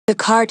The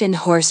cart and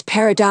horse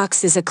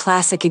paradox is a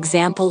classic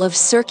example of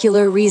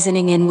circular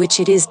reasoning in which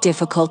it is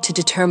difficult to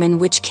determine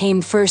which came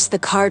first, the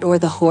cart or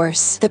the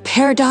horse. The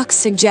paradox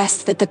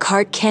suggests that the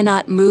cart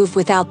cannot move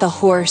without the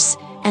horse,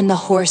 and the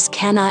horse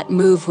cannot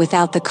move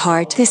without the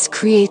cart. This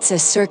creates a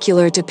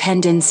circular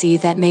dependency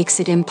that makes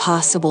it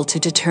impossible to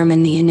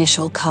determine the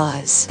initial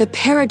cause. The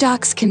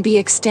paradox can be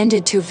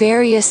extended to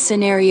various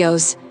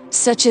scenarios,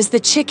 such as the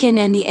chicken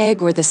and the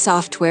egg or the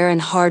software and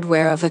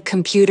hardware of a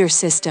computer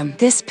system.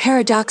 This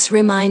paradox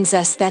reminds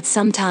us that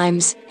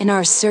sometimes, in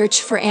our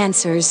search for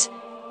answers,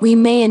 we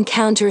may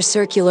encounter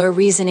circular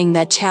reasoning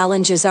that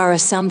challenges our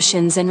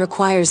assumptions and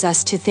requires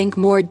us to think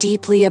more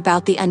deeply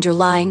about the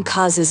underlying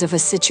causes of a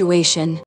situation.